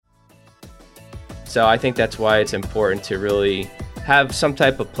So I think that's why it's important to really have some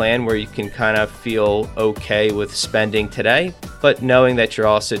type of plan where you can kind of feel okay with spending today, but knowing that you're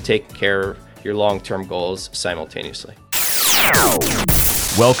also taking care of your long-term goals simultaneously.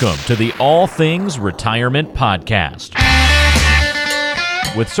 Welcome to the All Things Retirement Podcast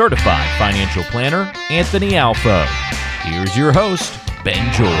with certified financial planner Anthony Alfo. Here's your host,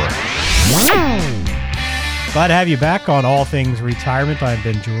 Ben George. Glad to have you back on All Things Retirement. I'm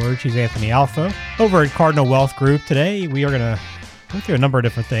Ben George. He's Anthony Alfo. Over at Cardinal Wealth Group today, we are going to go through a number of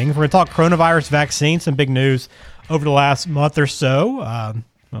different things. We're going to talk coronavirus vaccine, some big news over the last month or so.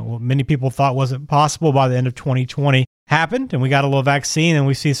 What many people thought wasn't possible by the end of 2020 happened, and we got a little vaccine, and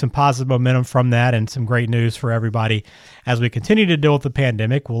we see some positive momentum from that and some great news for everybody as we continue to deal with the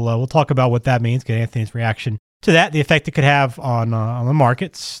pandemic. We'll talk about what that means, get Anthony's reaction to that, the effect it could have on the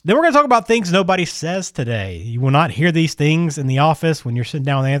markets. Then we're going to talk about things nobody says today. You will not hear these things in the office when you're sitting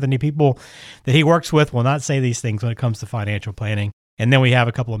down with Anthony. People that he works with will not say these things when it comes to financial planning. And then we have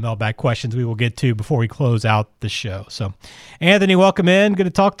a couple of mailbag questions we will get to before we close out the show. So, Anthony, welcome in. Good to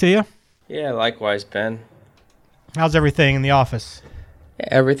talk to you. Yeah, likewise, Ben. How's everything in the office? Yeah,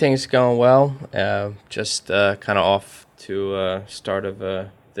 everything's going well. Just kind of off to start of the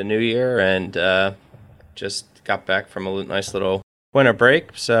new year, and just got back from a nice little winter break,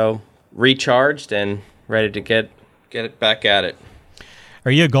 so recharged and ready to get it back at it. Are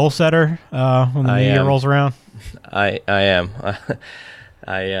you a goal setter when the new year rolls around? I am.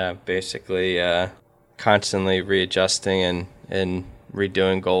 I basically constantly readjusting and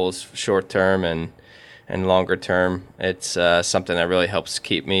redoing goals short term and longer term. It's something that really helps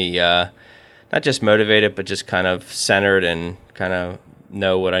keep me not just motivated, but just kind of centered and kind of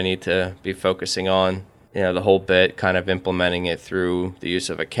know what I need to be focusing on. You know, the whole bit, kind of implementing it through the use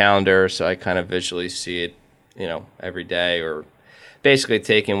of a calendar, so I kind of visually see it, every day, or basically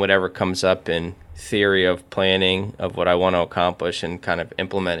taking whatever comes up in theory of planning of what I want to accomplish and kind of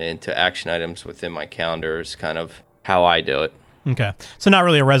implement it into action items within my calendar is kind of how I do it. Okay. So not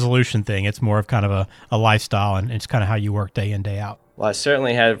really a resolution thing. It's more of kind of a lifestyle, and it's kind of how you work day in, day out. Well, I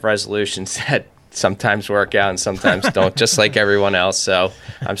certainly have resolutions that sometimes work out and sometimes don't, just like everyone else. So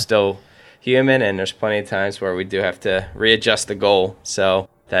I'm still human, and there's plenty of times where we do have to readjust the goal. So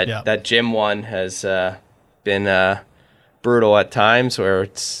that gym one has been brutal at times, where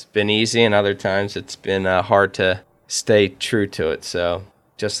it's been easy, and other times it's been hard to stay true to it. So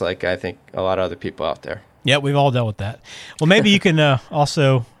just like I think a lot of other people out there. Yeah, we've all dealt with that. Well, maybe you can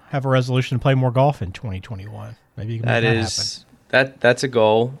also have a resolution to play more golf in 2021. Maybe you can make that happen. That's a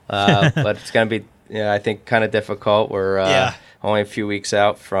goal, but it's going to be, I think, kind of difficult. We're only a few weeks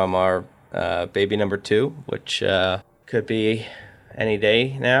out from our baby number 2, which could be any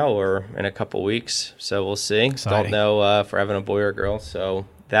day now or in a couple weeks. So we'll see. Exciting. Don't know if we're having a boy or a girl. So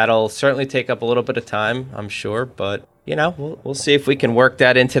that'll certainly take up a little bit of time, I'm sure. But, we'll see if we can work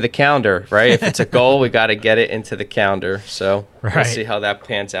that into the calendar, right? If it's a goal, we got to get it into the calendar. So We'll see how that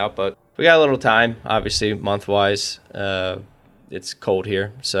pans out. But we got a little time, obviously, month-wise. It's cold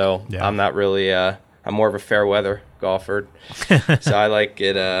here. So I'm not really I'm more of a fair weather golfer. So I like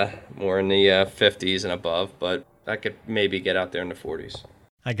it more in the 50s and above, but I could maybe get out there in the 40s.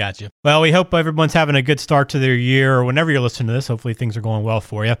 I got you. Well, we hope everyone's having a good start to their year, or whenever you're listening to this. Hopefully things are going well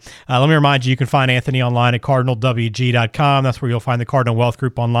for you. Let me remind you can find Anthony online at cardinalwg.com. That's where you'll find the Cardinal Wealth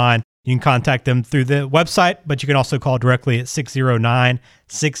Group online. You can contact them through the website, but you can also call directly at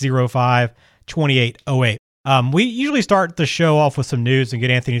 609-605-2808. We usually start the show off with some news and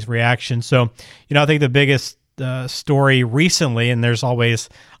get Anthony's reaction. So, I think the biggest story recently, and there's always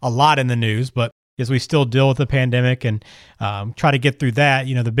a lot in the news, but as we still deal with the pandemic and try to get through that,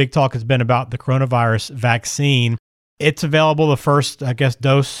 the big talk has been about the coronavirus vaccine. It's available. The first,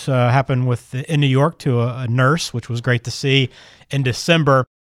 dose happened in New York to a nurse, which was great to see in December.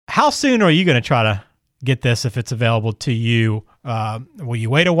 How soon are you going to try to get this if it's available to you? Will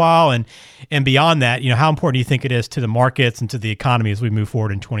you wait a while? And beyond that, how important do you think it is to the markets and to the economy as we move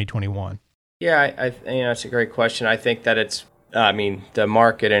forward in 2021? Yeah, it's a great question. I think that it's, the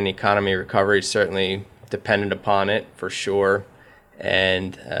market and economy recovery is certainly dependent upon it for sure.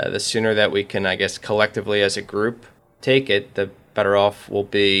 And the sooner that we can, collectively as a group take it, the better off we'll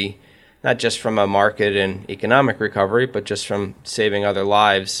be, not just from a market and economic recovery, but just from saving other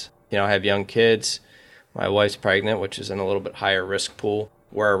lives. I have young kids. My wife's pregnant, which is in a little bit higher risk pool.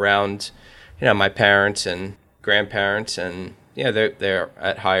 We're around, my parents and grandparents, and they're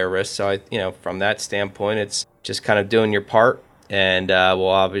at higher risk. So from that standpoint, it's just kind of doing your part. And we'll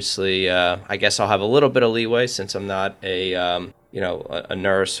obviously, I guess I'll have a little bit of leeway since I'm not a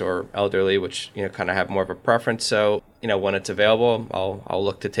nurse or elderly, which kind of have more of a preference. So when it's available, I'll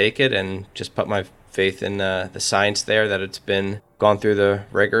look to take it and just put my faith in the science there, that it's been gone through the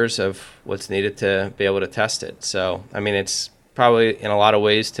rigors of what's needed to be able to test it. So, I mean, it's probably in a lot of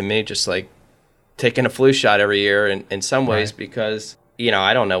ways to me just like taking a flu shot every year in some ways, because,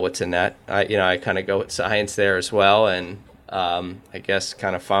 I don't know what's in that. I kind of go with science there as well. And I guess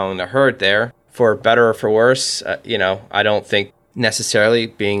kind of following the herd there, for better or for worse. I don't think necessarily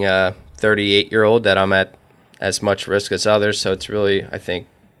being a 38-year-old that I'm at as much risk as others. So it's really, I think,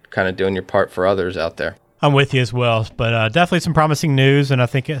 kind of doing your part for others out there. I'm with you as well, but definitely some promising news, and I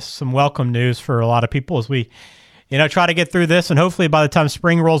think it's some welcome news for a lot of people as we, try to get through this, and hopefully by the time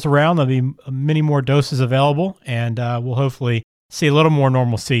spring rolls around, there'll be many more doses available, and we'll hopefully see a little more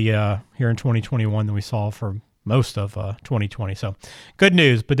normalcy here in 2021 than we saw for most of 2020. So good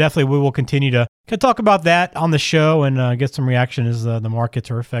news, but definitely we will continue to talk about that on the show and get some reaction as the markets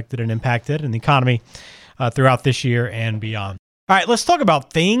are affected and impacted, and the economy throughout this year and beyond. All right, let's talk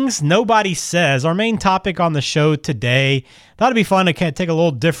about things nobody says. Our main topic on the show today. Thought it'd be fun to take a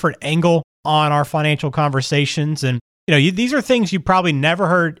little different angle on our financial conversations. And, these are things you probably never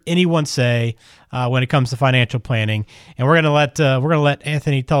heard anyone say when it comes to financial planning. And we're going to let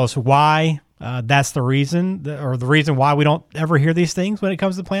Anthony tell us why that's the reason, or the reason why we don't ever hear these things when it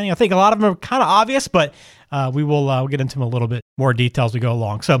comes to planning. I think a lot of them are kind of obvious, but we'll get into them a little bit more detail as we go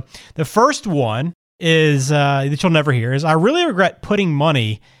along. So the first one is that you'll never hear is, I really regret putting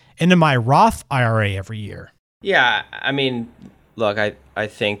money into my Roth IRA every year. Yeah, I mean, look, I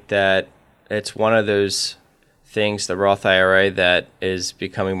think that it's one of those things, the Roth IRA, that is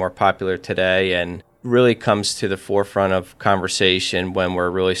becoming more popular today and really comes to the forefront of conversation when we're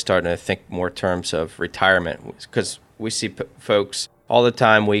really starting to think more terms of retirement, because we see folks all the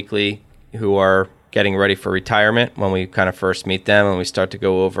time, weekly, who are getting ready for retirement when we kind of first meet them, and we start to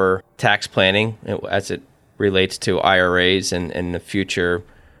go over tax planning as it relates to IRAs and the future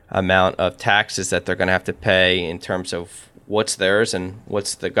amount of taxes that they're going to have to pay in terms of what's theirs and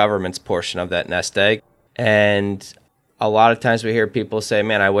what's the government's portion of that nest egg. And a lot of times we hear people say,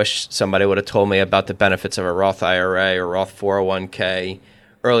 man, I wish somebody would have told me about the benefits of a Roth IRA or Roth 401k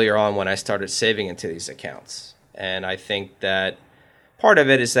earlier on when I started saving into these accounts. And I think that part of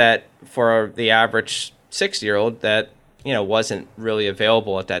it is that for the average 60-year-old, that wasn't really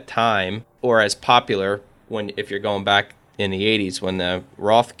available at that time, or as popular if you're going back in the 80s when the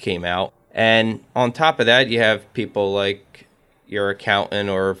Roth came out. And on top of that, you have people like your accountant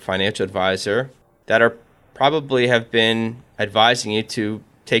or financial advisor that are probably have been advising you to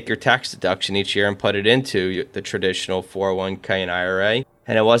take your tax deduction each year and put it into the traditional 401k and IRA.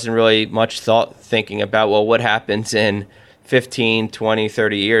 And it wasn't really much thinking about, well, what happens in 15, 20,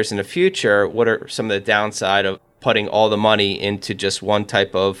 30 years in the future? What are some of the downside of putting all the money into just one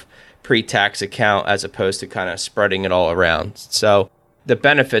type of pre-tax account as opposed to kind of spreading it all around? So the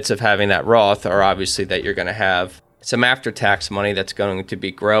benefits of having that Roth are obviously that you're going to have some after-tax money that's going to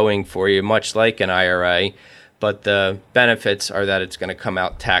be growing for you, much like an IRA. But the benefits are that it's going to come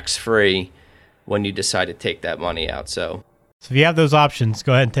out tax-free when you decide to take that money out. So if you have those options,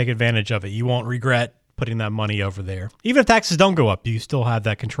 go ahead and take advantage of it. You won't regret putting that money over there. Even if taxes don't go up, you still have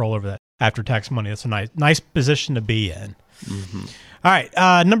that control over that after-tax money. That's a nice position to be in. Mm-hmm. All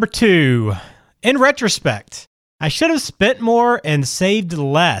right, number 2. In retrospect, I should have spent more and saved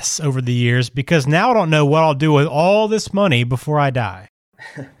less over the years, because now I don't know what I'll do with all this money before I die.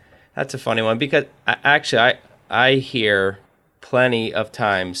 That's a funny one, because I hear plenty of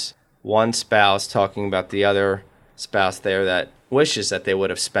times one spouse talking about the other spouse there that wishes that they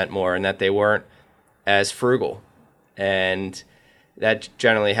would have spent more and that they weren't as frugal. And that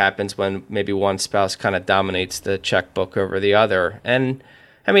generally happens when maybe one spouse kind of dominates the checkbook over the other. And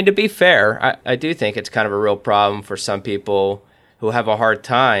I mean, to be fair, I do think it's kind of a real problem for some people who have a hard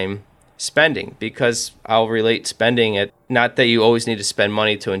time spending, because I'll relate spending at, not that you always need to spend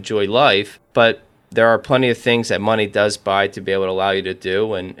money to enjoy life, but there are plenty of things that money does buy to be able to allow you to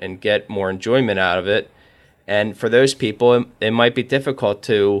do and get more enjoyment out of it. And for those people, it might be difficult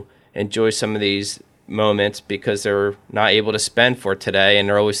to enjoy some of these moments because they're not able to spend for today, and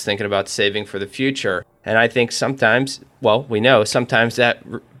they're always thinking about saving for the future. And I think sometimes, well, we know sometimes that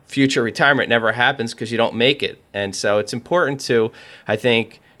future retirement never happens because you don't make it. And so it's important to, I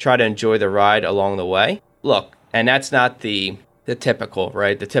think, try to enjoy the ride along the way. Look, and that's not the typical,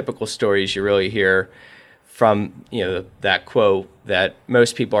 right? The typical stories you really hear from, that quote that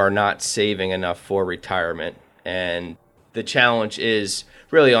most people are not saving enough for retirement. And the challenge is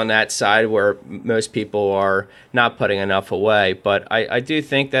really on that side where most people are not putting enough away. But I do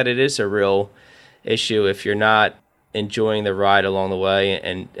think that it is a real issue if you're not enjoying the ride along the way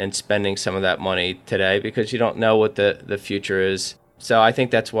and spending some of that money today, because you don't know what the future is So I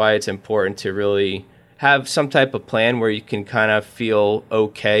think that's why it's important to really have some type of plan where you can kind of feel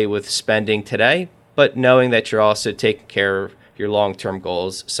okay with spending today, but knowing that you're also taking care of your long-term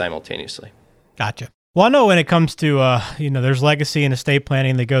goals simultaneously. Gotcha. Well, I know when it comes to, there's legacy and estate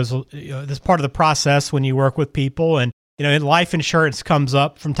planning that goes, this part of the process when you work with people, and, life insurance comes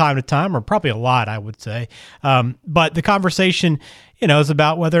up from time to time, or probably a lot, I would say. But the conversation, is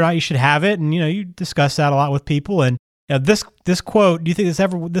about whether or not you should have it. And, you discuss that a lot with people. And this quote, do you think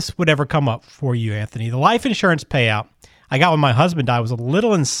this would ever come up for you, Anthony? The life insurance payout I got when my husband died was a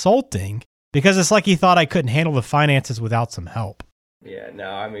little insulting because it's like he thought I couldn't handle the finances without some help. Yeah, no,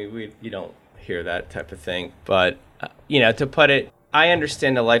 I mean, you don't hear that type of thing. But, to put it, I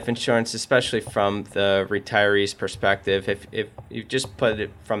understand the life insurance, especially from the retiree's perspective. If you just put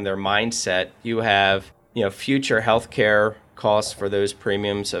it from their mindset, you have, future healthcare costs for those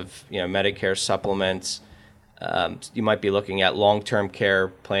premiums of, Medicare supplements. You might be looking at long-term care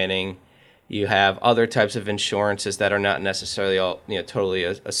planning. You have other types of insurances that are not necessarily all, totally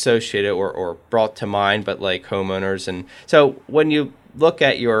associated or brought to mind, but like homeowners. And so when you look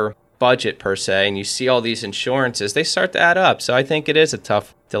at your budget per se and you see all these insurances, they start to add up. So I think it is a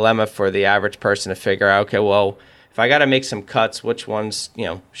tough dilemma for the average person to figure out, okay, well, if I got to make some cuts, which ones,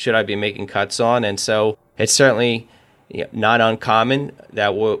 should I be making cuts on? And so it's certainly not uncommon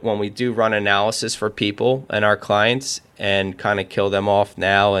that when we do run analysis for people and our clients and kind of kill them off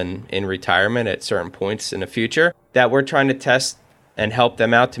now and in retirement at certain points in the future, that we're trying to test and help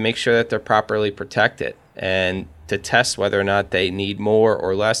them out to make sure that they're properly protected and to test whether or not they need more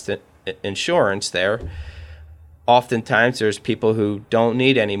or less insurance there. Oftentimes there's people who don't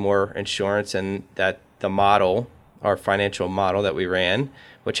need any more insurance, and that the model, our financial model that we ran,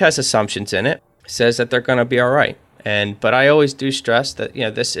 which has assumptions in it, says that they're going to be all right. But I always do stress that,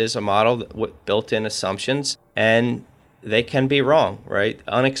 this is a model with built-in assumptions, and they can be wrong, right?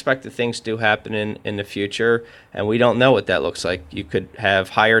 Unexpected things do happen in the future, and we don't know what that looks like. You could have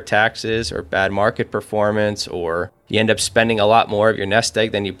higher taxes or bad market performance, or you end up spending a lot more of your nest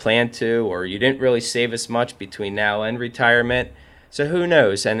egg than you planned to, or you didn't really save as much between now and retirement. So who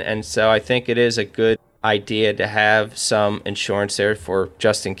knows? And so I think it is a good idea to have some insurance there for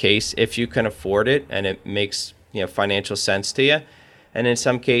just in case, if you can afford it and it makes financial sense to you. And in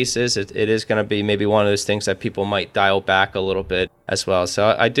some cases, it is going to be maybe one of those things that people might dial back a little bit as well.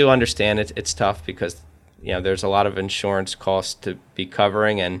 So I do understand it's tough because there's a lot of insurance costs to be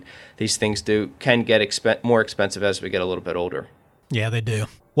covering, and these things can get more expensive as we get a little bit older. Yeah, they do.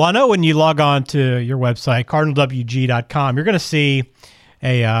 Well, I know when you log on to your website, cardinalwg.com, you're going to see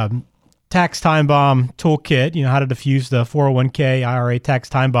a tax time bomb toolkit, how to diffuse the 401k IRA tax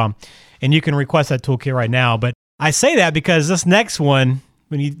time bomb. And you can request that toolkit right now. But I say that because this next one,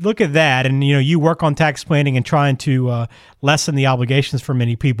 when you look at that and, you work on tax planning and trying to lessen the obligations for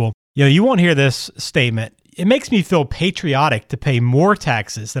many people, you won't hear this statement. It makes me feel patriotic to pay more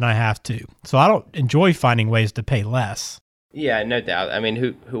taxes than I have to. So I don't enjoy finding ways to pay less. Yeah, no doubt. I mean,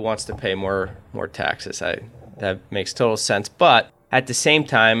 who wants to pay more taxes? That makes total sense. But at the same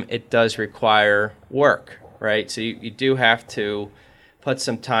time, it does require work, right? So you do have to put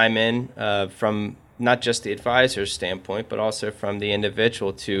some time in from not just the advisor's standpoint, but also from the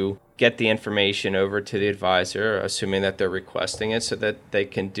individual to get the information over to the advisor, assuming that they're requesting it, so that they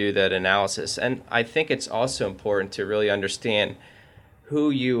can do that analysis. And I think it's also important to really understand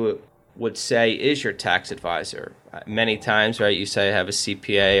who you would say is your tax advisor. Many times, right, you say I have a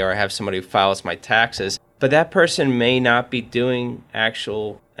CPA or I have somebody who files my taxes, but that person may not be doing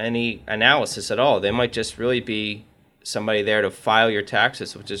any analysis at all. They might just really be somebody there to file your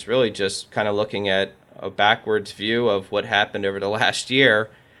taxes, which is really just kind of looking at a backwards view of what happened over the last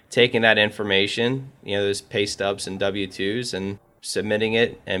year, taking that information, those pay stubs and W-2s, and submitting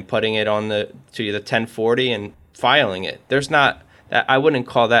it and putting it on to the 1040 and filing it. I wouldn't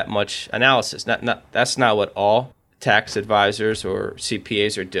call that much analysis. That's not what all tax advisors or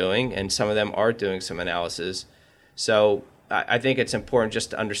CPAs are doing, and some of them are doing some analysis. So I think it's important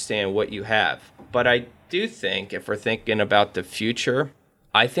just to understand what you have. But I do think if we're thinking about the future,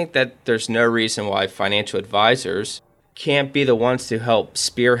 I think that there's no reason why financial advisors can't be the ones to help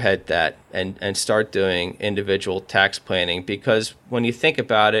spearhead that and start doing individual tax planning. Because when you think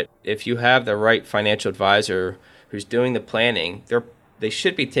about it, if you have the right financial advisor who's doing the planning, they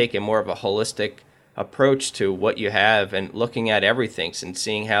should be taking more of a holistic approach to what you have and looking at everything and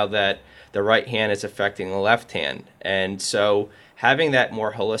seeing how that the right hand is affecting the left hand. And so having that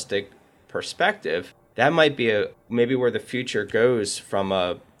more holistic perspective, that might be maybe where the future goes from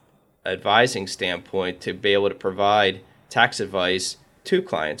a advising standpoint, to be able to provide tax advice to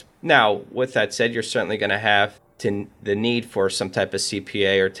clients. Now, with that said, you're certainly going to have to the need for some type of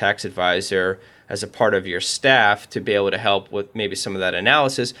CPA or tax advisor as a part of your staff to be able to help with maybe some of that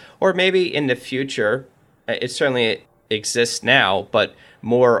analysis, or maybe in the future, it certainly exists now, but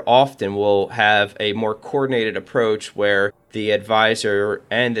more often we'll have a more coordinated approach where the advisor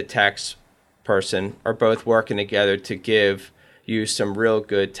and the tax person are both working together to give you some real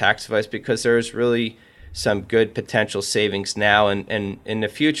good tax advice, because there's really some good potential savings now and in the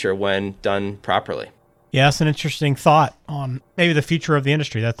future when done properly. Yeah, that's an interesting thought on maybe the future of the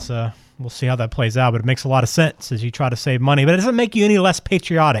industry. That's we'll see how that plays out, but it makes a lot of sense as you try to save money. But it doesn't make you any less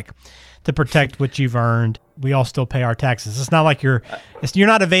patriotic to protect what you've earned. We all still pay our taxes. It's not like you're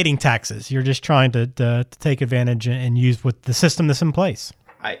not evading taxes. You're just trying to take advantage and use with the system that's in place.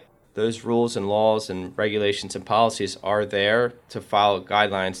 Those rules and laws and regulations and policies are there to follow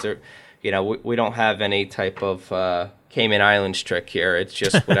guidelines. We don't have any type of Cayman Islands trick here. It's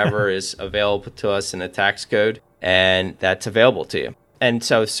just whatever is available to us in the tax code, and that's available to you. And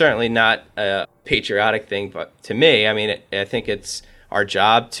so certainly not a patriotic thing, but to me, I mean, I think it's our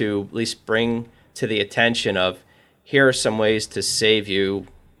job to at least bring to the attention of, here are some ways to save you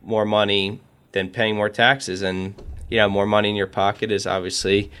more money than paying more taxes. And, more money in your pocket is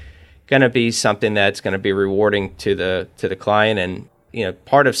obviously going to be something that's going to be rewarding to the client, and,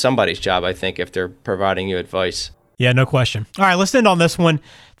 part of somebody's job, I think, if they're providing you advice. Yeah, no question. All right, let's end on this one.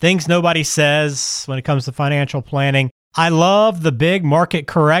 Things nobody says when it comes to financial planning. I love the big market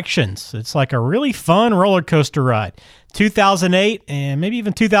corrections. It's like a really fun roller coaster ride. 2008 and maybe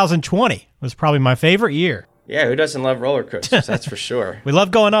even 2020 was probably my favorite year. Yeah, who doesn't love roller coasters? That's for sure. We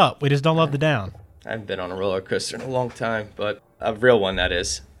love going up. We just don't love the down. I haven't been on a roller coaster in a long time, but a real one, that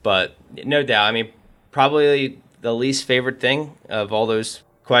is. But no doubt, I mean, probably the least favorite thing of all those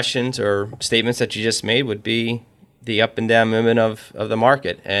questions or statements that you just made would be the up and down movement of the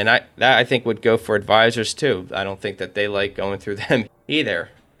market. And that I think would go for advisors too. I don't think that they like going through them either.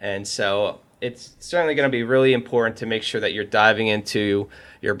 And so it's certainly going to be really important to make sure that you're diving into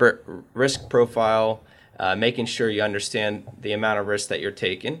your risk profile, making sure you understand the amount of risk that you're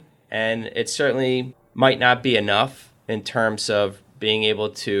taking. And it certainly might not be enough in terms of being able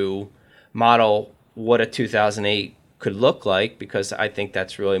to model what a 2008 could look like, because I think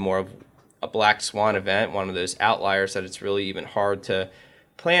that's really more of a black swan event, one of those outliers that it's really even hard to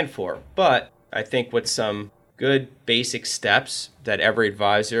plan for. But I think with some good basic steps that every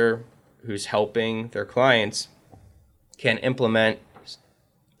advisor who's helping their clients can implement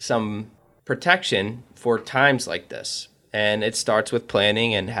some protection for times like this. And it starts with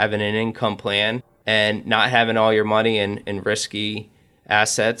planning and having an income plan and not having all your money in risky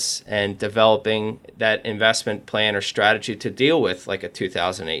assets, and developing that investment plan or strategy to deal with like a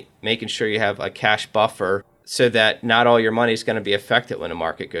 2008, making sure you have a cash buffer so that not all your money is going to be affected when the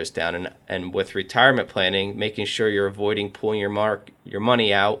market goes down. And with retirement planning, making sure you're avoiding pulling your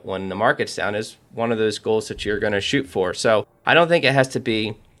money out when the market's down is one of those goals that you're going to shoot for. So I don't think it has to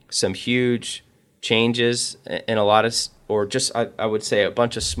be some huge changes in a lot of, or just I would say a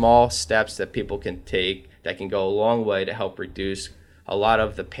bunch of small steps that people can take that can go a long way to help reduce a lot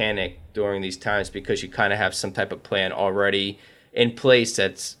of the panic during these times, because you kind of have some type of plan already in place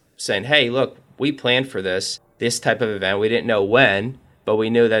that's saying, hey, look, we planned for this type of event. We didn't know when, but we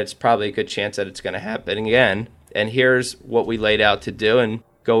knew that it's probably a good chance that it's going to happen again. And here's what we laid out to do, and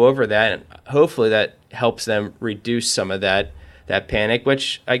go over that. And hopefully that helps them reduce some of that panic,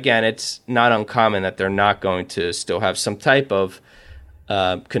 which, again, it's not uncommon that they're not going to still have some type of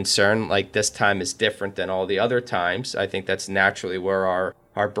concern. Like, this time is different than all the other times. I think that's naturally where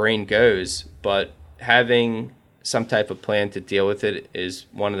our brain goes. But having some type of plan to deal with it is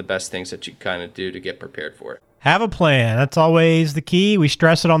one of the best things that you kind of do to get prepared for it. Have a plan. That's always the key. We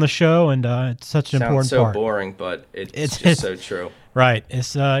stress it on the show, and it's such an important part. Sounds so boring, but it's just so true. Right.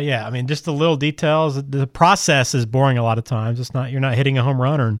 It's I mean, just the little details. The process is boring a lot of times. It's not, you're not hitting a home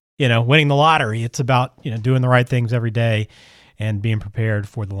run or winning the lottery. It's about doing the right things every day and being prepared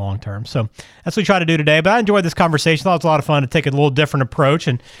for the long term. So that's what we try to do today. But I enjoyed this conversation. I thought it was a lot of fun to take a little different approach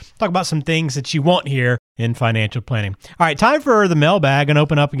and talk about some things that you won't hear in financial planning. All right, time for the mailbag, and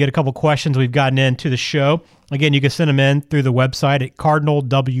open up and get a couple questions we've gotten into the show. Again, you can send them in through the website at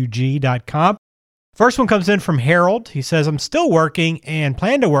cardinalwg.com. First one comes in from Harold. He says, I'm still working and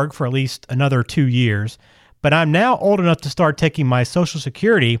plan to work for at least another 2 years, but I'm now old enough to start taking my Social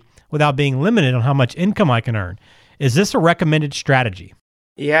Security without being limited on how much income I can earn. Is this a recommended strategy?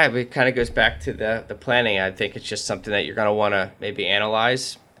 Yeah, it kind of goes back to the planning. I think it's just something that you're going to want to maybe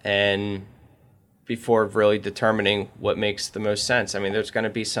analyze and before really determining what makes the most sense. I mean, there's going to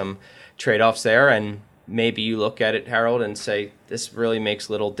be some trade-offs there, and maybe you look at it, Harold, and say, this really makes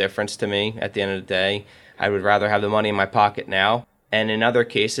little difference to me at the end of the day. I would rather have the money in my pocket now. And in other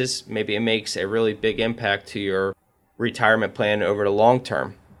cases, maybe it makes a really big impact to your retirement plan over the long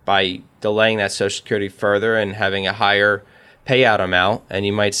term by delaying that Social Security further and having a higher payout amount. And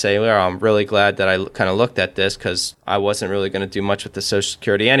you might say, well, I'm really glad that I kind of looked at this because I wasn't really going to do much with the Social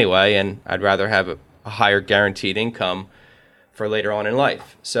Security anyway, and I'd rather have a higher guaranteed income for later on in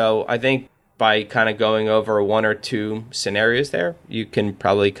life. So I think by kind of going over one or two scenarios there, you can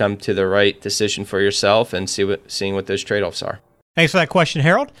probably come to the right decision for yourself and seeing what those trade-offs are. Thanks for that question,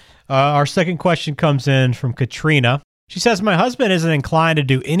 Harold. Our second question comes in from Katrina. She says, my husband isn't inclined to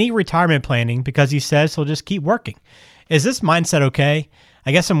do any retirement planning because he says he'll just keep working. Is this mindset okay?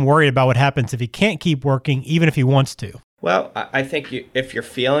 I guess I'm worried about what happens if he can't keep working, even if he wants to. Well, I think if you're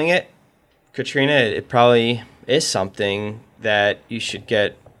feeling it, Katrina, it probably is something that you should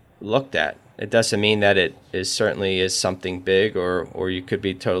get looked at. It doesn't mean that it certainly is something big or you could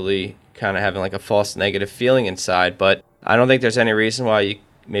be totally kind of having like a false negative feeling inside. But I don't think there's any reason why you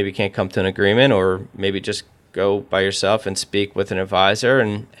maybe can't come to an agreement, or maybe just go by yourself and speak with an advisor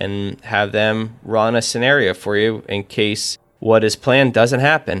and have them run a scenario for you in case what is planned doesn't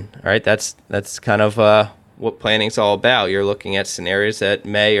happen. All right, that's kind of what planning's all about. You're looking at scenarios that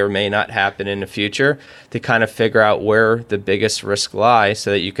may or may not happen in the future to kind of figure out where the biggest risk lies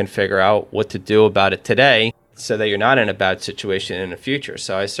so that you can figure out what to do about it today so that you're not in a bad situation in the future.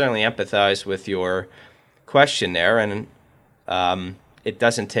 So I certainly empathize with your question there, and it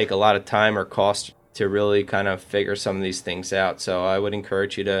doesn't take a lot of time or cost to really kind of figure some of these things out. So I would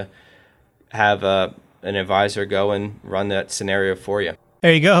encourage you to have an advisor go and run that scenario for you.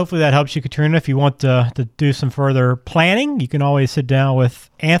 There you go. Hopefully that helps you, Katrina. If you want to do some further planning, you can always sit down with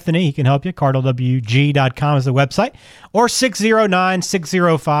Anthony. He can help you. CardinalWG.com is the website. Or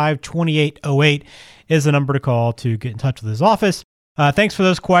 609-605-2808 is the number to call to get in touch with his office. Thanks for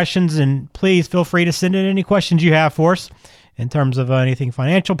those questions, and please feel free to send in any questions you have for us in terms of anything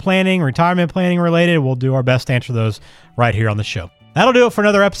financial planning, retirement planning related. We'll do our best to answer those right here on the show. That'll do it for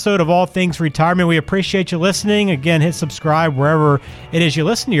another episode of All Things Retirement. We appreciate you listening. Again, hit subscribe wherever it is you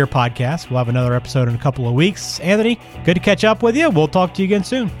listen to your podcast. We'll have another episode in a couple of weeks. Anthony, good to catch up with you. We'll talk to you again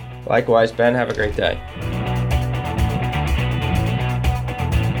soon. Likewise, Ben. Have a great day.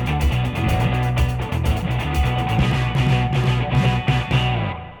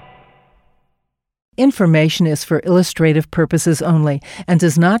 Information is for illustrative purposes only and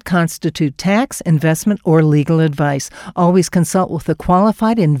does not constitute tax, investment, or legal advice. Always consult with a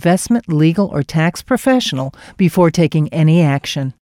qualified investment, legal, or tax professional before taking any action.